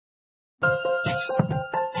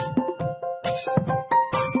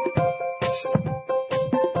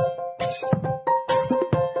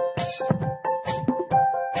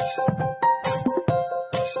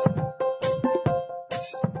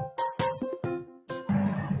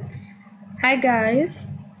Hi guys,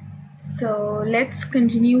 so let's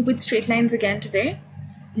continue with straight lines again today.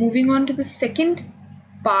 Moving on to the second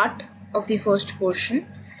part of the first portion,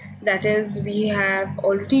 that is, we have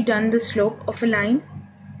already done the slope of a line,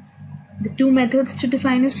 the two methods to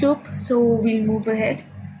define a slope. So we'll move ahead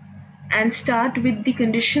and start with the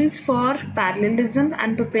conditions for parallelism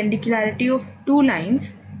and perpendicularity of two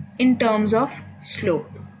lines in terms of slope.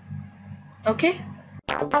 Okay?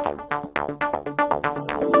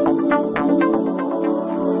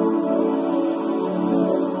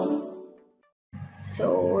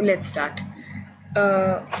 So let's start.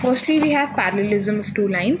 Firstly, we have parallelism of two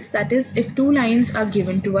lines. That is, if two lines are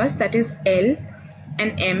given to us, that is L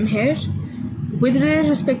and M here, with their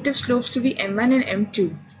respective slopes to be M1 and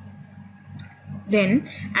M2. Then,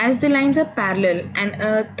 as the lines are parallel and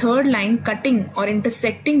a third line cutting or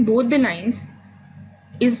intersecting both the lines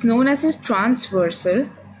is known as a transversal.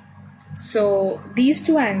 So these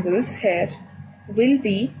two angles here will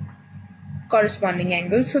be corresponding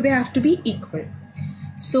angles, so they have to be equal.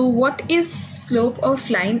 So what is slope of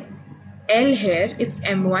line L here? It's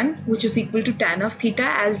M1, which is equal to tan of theta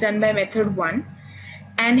as done by method 1.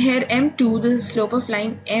 And here M2, the slope of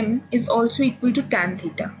line M, is also equal to tan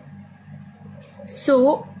theta.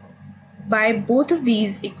 So by both of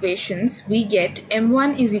these equations, we get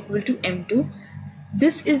M1 is equal to M2.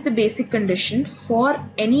 This is the basic condition for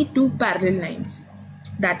any two parallel lines.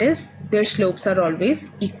 That is, their slopes are always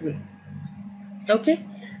equal. Okay.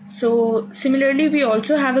 So similarly, we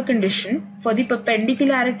also have a condition for the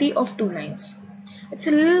perpendicularity of two lines. It's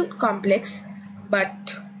a little complex, but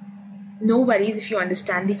no worries if you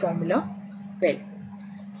understand the formula well.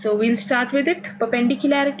 So we'll start with it.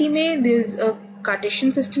 Perpendicularity mein, there's a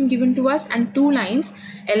Cartesian system given to us and two lines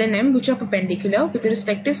L and M which are perpendicular with the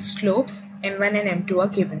respective slopes M1 and M2 are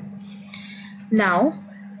given. Now,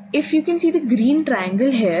 if you can see the green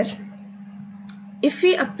triangle here, if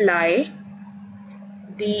we apply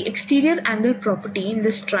the exterior angle property in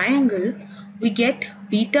this triangle, we get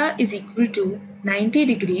beta is equal to 90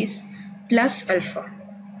 degrees plus alpha.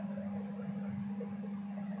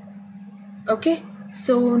 Okay,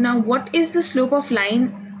 so now what is the slope of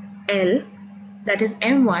line L, that is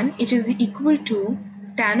M1, it is equal to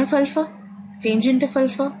tan of alpha, tangent of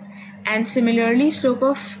alpha, and similarly slope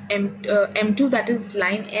of M2, that is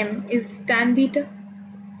line M, is tan beta.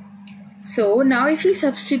 So now if we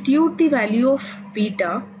substitute the value of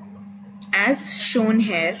beta as shown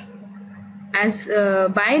here as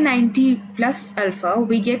by 90 plus alpha,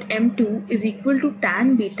 we get M2 is equal to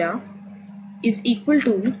tan beta is equal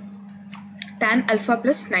to tan alpha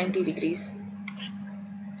plus 90 degrees.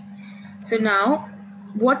 So now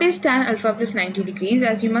what is tan alpha plus 90 degrees?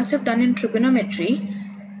 As you must have done in trigonometry,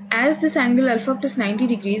 as this angle alpha plus 90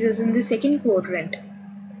 degrees is in the second quadrant,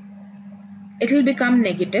 it will become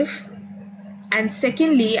negative. And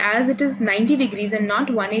secondly, as it is 90 degrees and not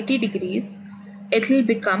 180 degrees, it will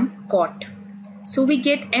become cot. So we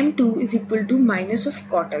get M2 is equal to minus of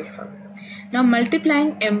cot alpha. Now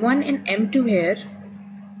multiplying M1 and M2 here,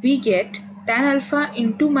 we get tan alpha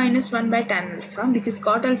into minus 1 by tan alpha, because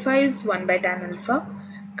cot alpha is 1 by tan alpha.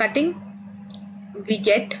 Cutting, we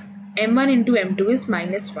get M1 into M2 is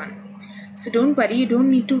minus 1. So don't worry, you don't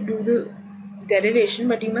need to do the derivation,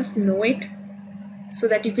 but you must know it so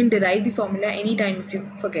that you can derive the formula anytime if you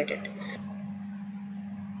forget it.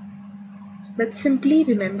 But simply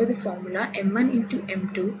remember the formula M1 into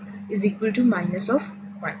M2 is equal to minus of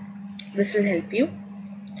 1. This will help you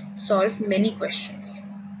solve many questions.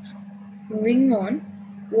 Moving on,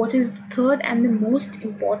 what is the third and the most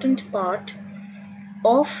important part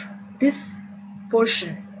of this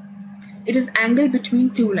portion? It is angle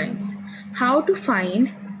between two lines. How to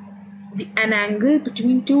find an angle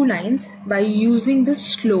between two lines by using the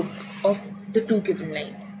slope of the two given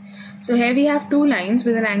lines. So here we have two lines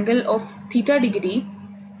with an angle of theta degree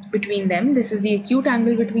between them. This is the acute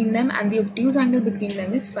angle between them, and the obtuse angle between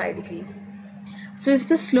them is 5 degrees. So if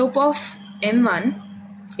the slope of M1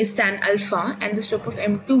 is tan alpha and the slope of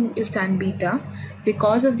M2 is tan beta,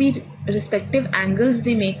 because of the respective angles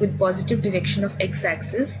they make with positive direction of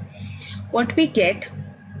x-axis, what we get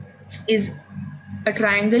is a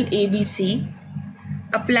triangle ABC.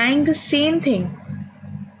 Applying the same thing,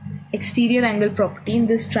 exterior angle property in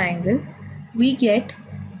this triangle, we get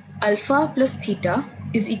alpha plus theta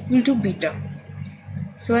is equal to beta.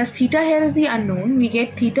 So as theta here is the unknown, we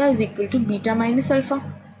get theta is equal to beta minus alpha.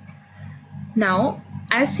 Now,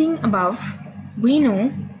 as seen above, we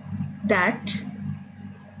know that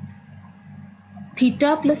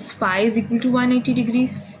theta plus phi is equal to 180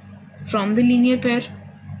 degrees from the linear pair.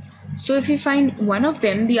 So if we find one of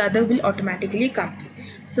them, the other will automatically come.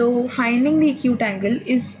 So finding the acute angle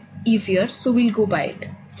is easier, so we'll go by it.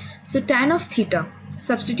 So tan of theta,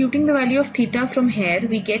 substituting the value of theta from here,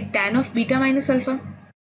 we get tan of beta minus alpha.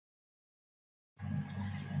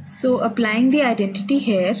 So applying the identity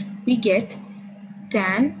here, we get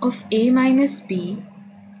tan of a minus b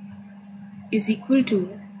is equal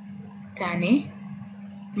to tan a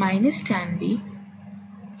minus tan b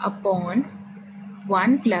upon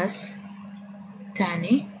 1 plus tan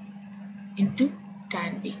a into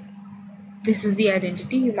tan b. This is the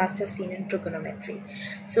identity you must have seen in trigonometry.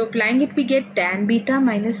 So applying it, we get tan beta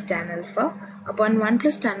minus tan alpha upon 1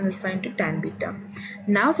 plus tan alpha into tan beta.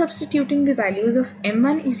 Now substituting the values of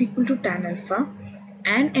m1 is equal to tan alpha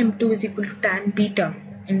and m2 is equal to tan beta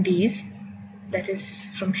in these, that is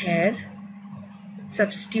from here,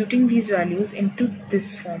 substituting these values into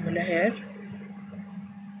this formula here,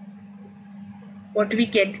 what we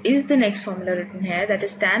get is the next formula written here, that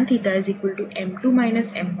is tan theta is equal to m2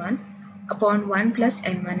 minus m1 upon 1 plus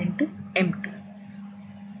m1 into m2.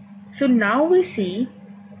 So now we see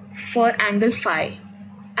for angle phi.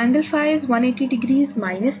 Angle phi is 180 degrees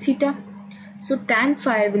minus theta. So tan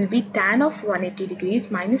phi will be tan of 180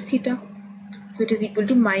 degrees minus theta. So it is equal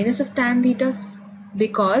to minus of tan theta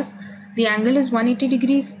because the angle is 180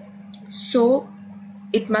 degrees. So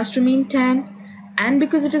it must remain tan, and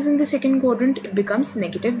because it is in the second quadrant, it becomes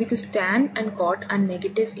negative because tan and cot are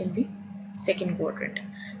negative in the second quadrant.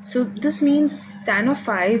 So this means tan of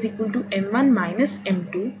phi is equal to m1 minus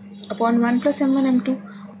m2 upon 1 plus m1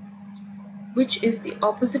 m2, which is the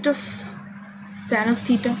opposite of tan of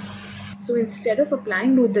theta. So instead of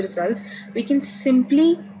applying both the results, we can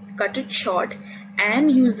simply cut it short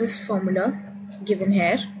and use this formula given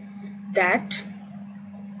here, that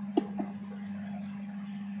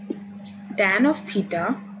tan of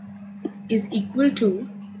theta is equal to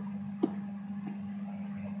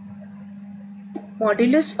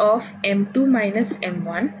modulus of m2 minus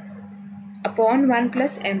m1 upon 1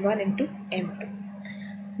 plus m1 into m2.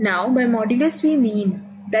 Now by modulus we mean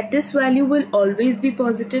that this value will always be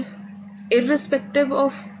positive irrespective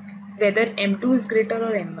of whether m2 is greater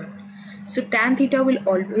or m1. So tan theta will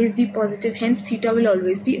always be positive, hence theta will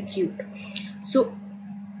always be acute. So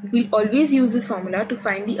we'll always use this formula to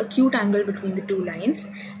find the acute angle between the two lines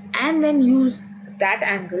and then use that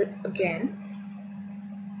angle again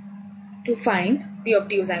to find the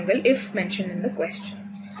obtuse angle if mentioned in the question.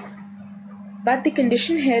 But the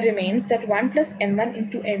condition here remains that 1 plus m1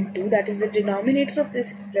 into m2, that is the denominator of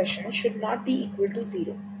this expression, should not be equal to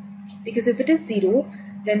 0. Because if it is 0,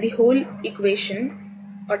 then the whole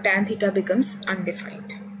equation or tan theta becomes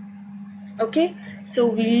undefined. Okay, so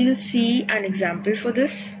we'll see an example for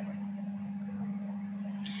this.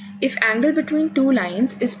 If angle between two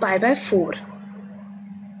lines is pi by 4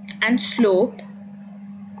 and slope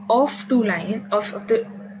of the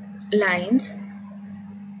lines,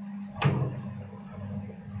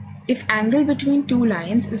 if angle between two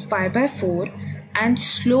lines is pi by 4 and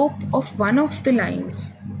slope of one of the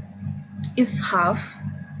lines is half,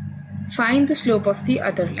 find the slope of the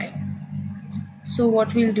other line. So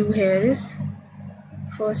what we'll do here is,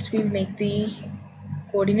 first we'll make the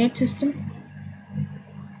coordinate system.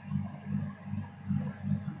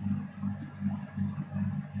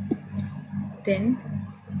 Then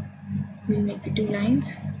we'll make the two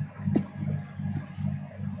lines.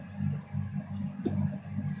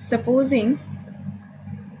 Supposing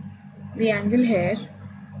the angle here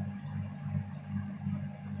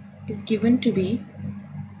is given to be,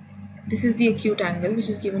 this is the acute angle which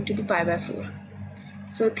is given to be pi by 4.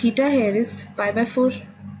 So theta here is pi by 4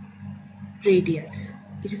 radians.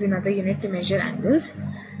 It is another unit to measure angles.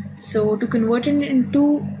 So to convert it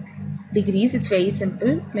into degrees, it's very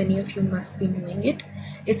simple. Many of you must be knowing it.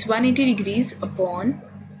 It's 180 degrees upon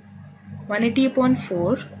 180 upon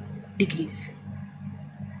 4 degrees.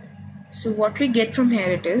 So what we get from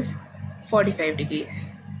here, it is 45 degrees.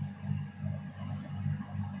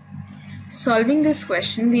 Solving this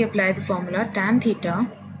question, we apply the formula tan theta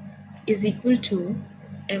is equal to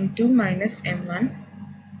m2 minus m1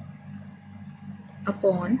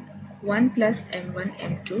 upon 1 plus m1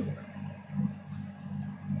 m2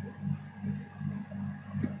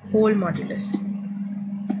 whole modulus.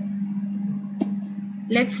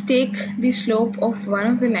 Let's take the slope of one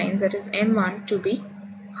of the lines, that is m1, to be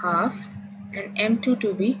half and m2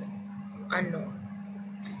 to be unknown.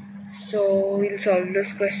 So we'll solve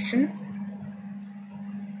this question.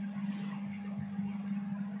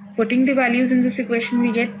 Putting the values in this equation,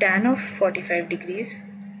 we get tan of 45 degrees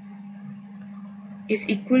is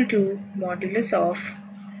equal to modulus of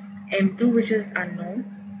m2, which is unknown.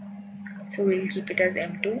 So we'll keep it as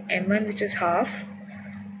m2, m1 which is half,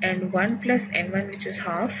 and 1 plus m1 which is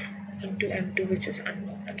half into m2, which is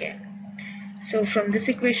unknown again. So from this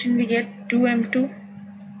equation we get 2m2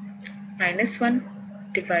 minus 1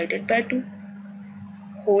 divided by 2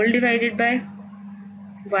 whole divided by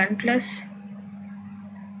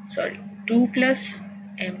 2 plus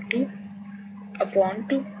m2 upon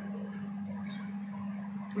 2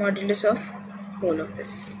 modulus of whole of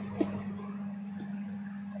this.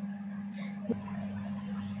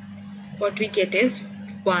 What we get is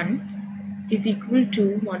 1 is equal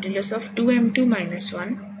to modulus of 2m2 minus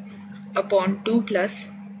 1 upon 2 plus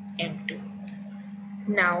m2.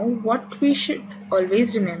 Now what we should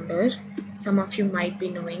always remember, some of you might be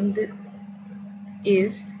knowing that,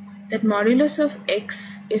 is that modulus of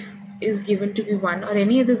x, if is given to be 1 or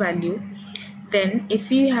any other value, then if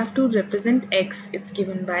we have to represent x, it's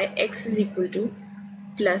given by x is equal to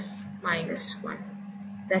plus minus 1.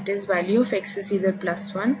 That is, value of x is either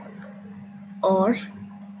plus 1 or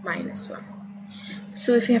minus 1.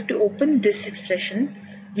 So if you have to open this expression,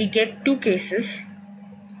 we get two cases.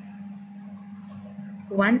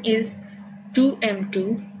 One is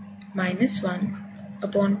 2m2 minus 1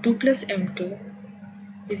 upon 2 plus m2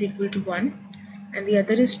 is equal to 1, and the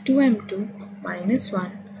other is 2m2 minus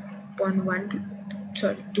 1 upon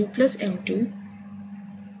 2 plus m2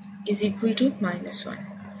 is equal to minus 1.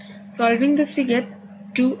 Solving this, we get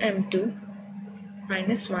 2m2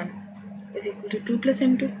 minus 1 is equal to 2 plus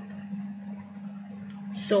m2.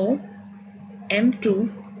 So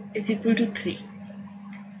m2 is equal to 3.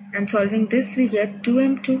 And solving this, we get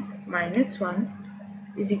 2m2 minus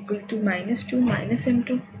 1 is equal to minus 2 minus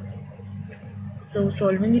m2. So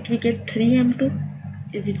solving it, we get 3m2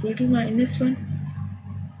 is equal to minus 1.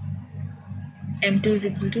 m2 is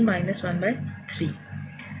equal to minus 1 by 3.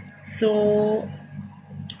 So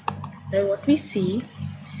now what we see,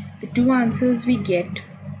 the two answers we get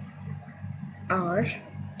are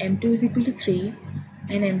m2 is equal to 3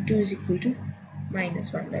 and m2 is equal to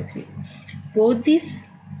minus 1 by 3. Both these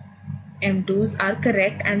m2s are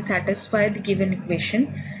correct and satisfy the given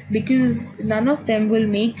equation, because none of them will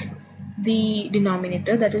make the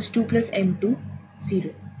denominator, that is 2 plus m2,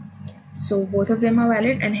 0. So both of them are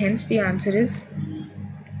valid, and hence the answer is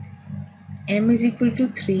m is equal to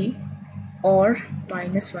 3 or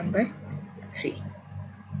minus 1 by 3.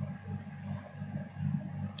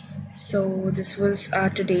 So this was our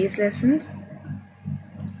today's lesson.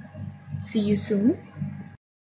 See you soon.